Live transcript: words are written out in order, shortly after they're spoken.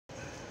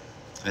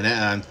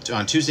And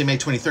on Tuesday, May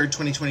 23rd,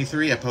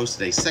 2023, I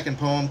posted a second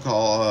poem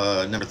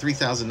called number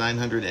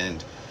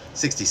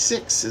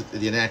 3966,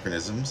 the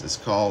Anachronisms. It's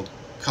called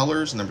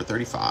Colors, number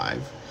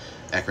 35,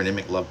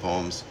 acronymic love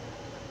poems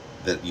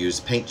that use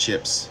paint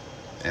chips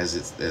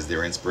as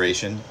their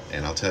inspiration.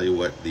 And I'll tell you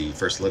what the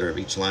first letter of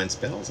each line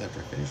spells after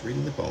I finish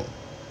reading the poem.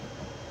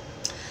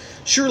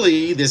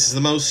 Surely this is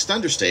the most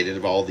understated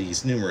of all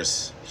these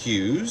numerous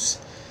hues,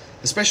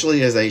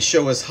 especially as they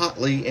show us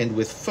hotly and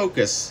with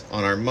focus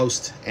on our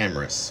most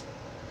amorous.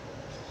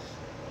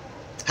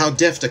 How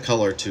deft a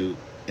color to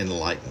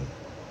enlighten.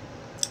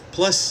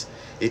 Plus,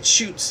 it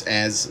shoots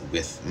as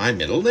with my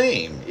middle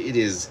name.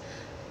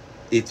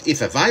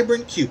 If a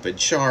vibrant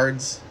Cupid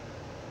shards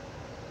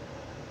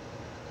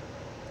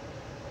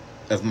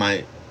of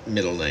my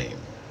middle name.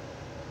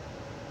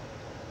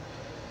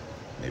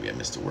 Maybe I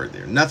missed a word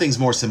there. Nothing's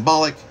more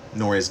symbolic,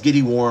 nor as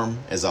giddy warm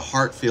as a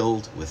heart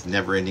filled with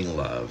never-ending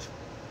love.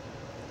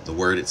 The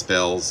word it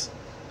spells,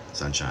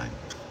 sunshine.